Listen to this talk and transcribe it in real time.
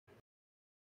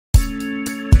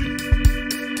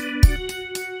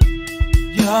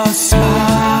Your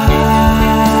smile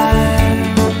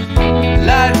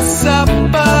lights up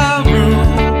a room.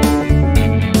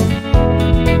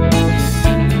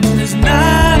 There's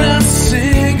not a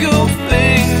single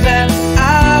thing that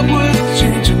I would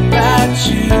change about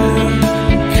you,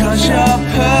 'cause you're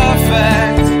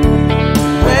perfect the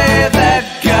way that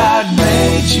God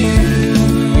made you.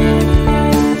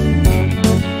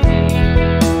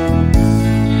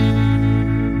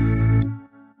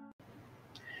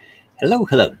 Hello,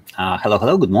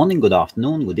 hello, good morning, good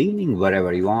afternoon, good evening,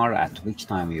 wherever you are, at which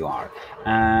time you are.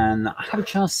 And I have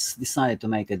just decided to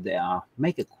make a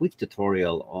quick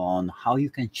tutorial on how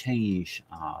you can change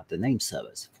the name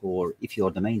servers for if your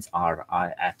domains are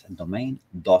at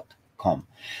domain.com.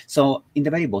 So in the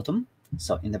very bottom,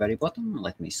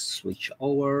 let me switch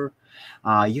over.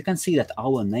 You can see that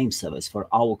our name servers for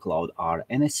our cloud are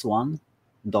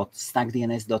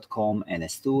ns1.stackdns.com,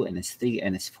 ns2, ns3,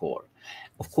 ns4.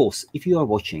 Of course, if you are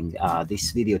watching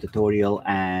this video tutorial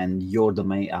and your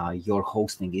domain, your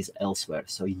hosting is elsewhere,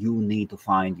 so you need to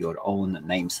find your own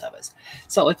name servers.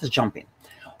 So let's jump in.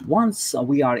 Once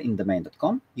we are in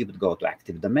domain.com, you would go to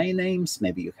active domain names.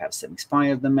 Maybe you have some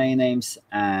expired domain names,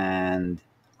 and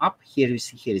up here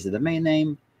is the domain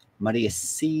name, Maria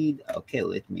Seed. Okay,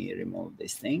 let me remove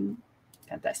this thing.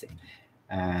 Fantastic.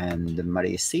 And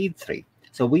Maria Seed 3.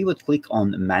 So we would click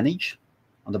on manage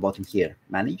on the bottom here,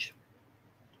 manage.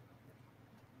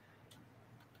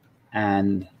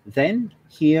 And then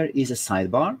here is a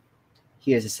sidebar.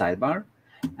 Here's a sidebar.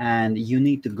 And you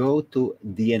need to go to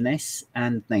DNS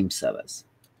and name servers.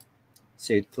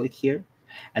 So you click here.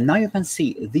 And now you can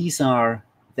see these are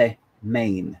the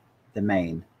main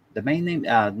name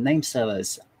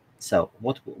servers. So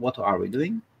what are we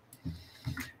doing?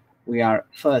 We are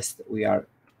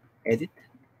edit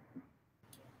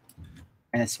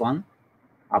ns1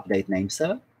 update name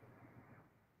server.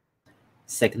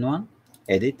 Second one,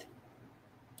 edit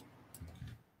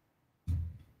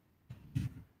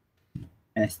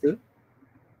ns2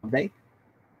 update.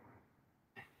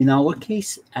 In our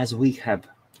case, as we have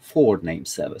 4 name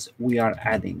servers, we are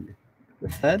adding the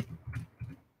third,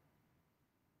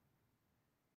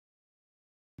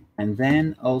 and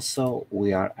then also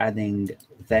we are adding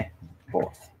the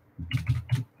fourth.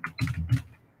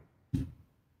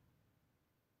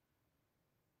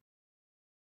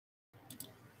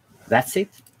 That's it.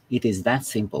 It is that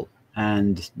simple.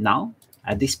 And now,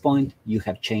 at this point, you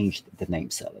have changed the name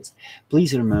servers.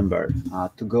 Please remember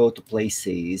to go to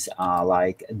places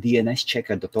like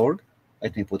dnschecker.org.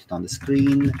 Let me put it on the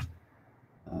screen.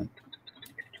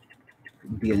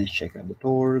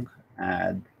 dnschecker.org,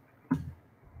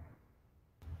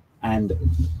 and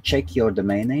check your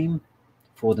domain name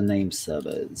for the name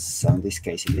servers. So in this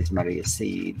case, it is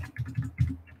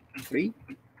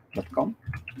mariaseed3.com.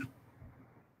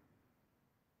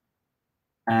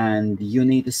 And you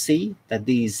need to see that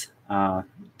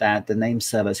that the name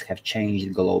servers have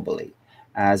changed globally.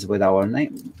 As with our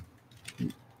main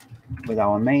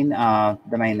domain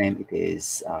name, it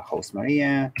is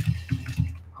HostMaria,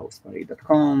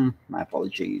 hostmaria.com. My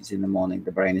apologies, in the morning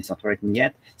the brain is not working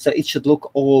yet. So it should look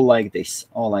all like this,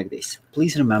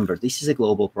 Please remember, this is a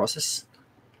global process.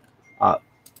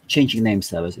 Changing name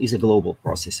servers is a global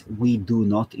process. We do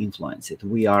not influence it.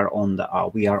 We are on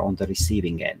the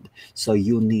receiving end. So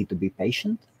you need to be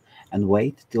patient and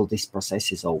wait till this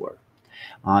process is over.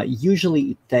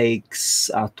 Usually it takes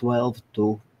 12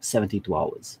 to 72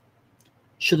 hours.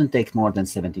 Shouldn't take more than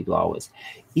 72 hours.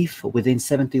 If within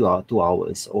 72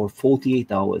 hours or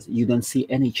 48 hours you don't see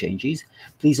any changes,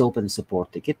 please open a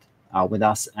support ticket with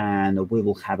us, and we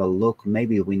will have a look.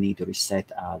 Maybe we need to reset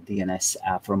DNS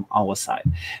from our side,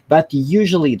 but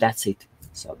usually that's it.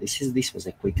 So this was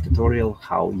a quick tutorial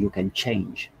how you can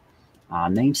change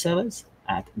name servers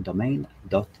at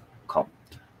domain.com.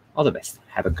 All the best.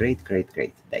 Have a great day.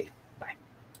 Bye.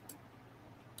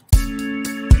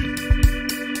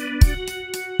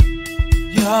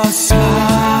 Your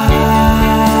smile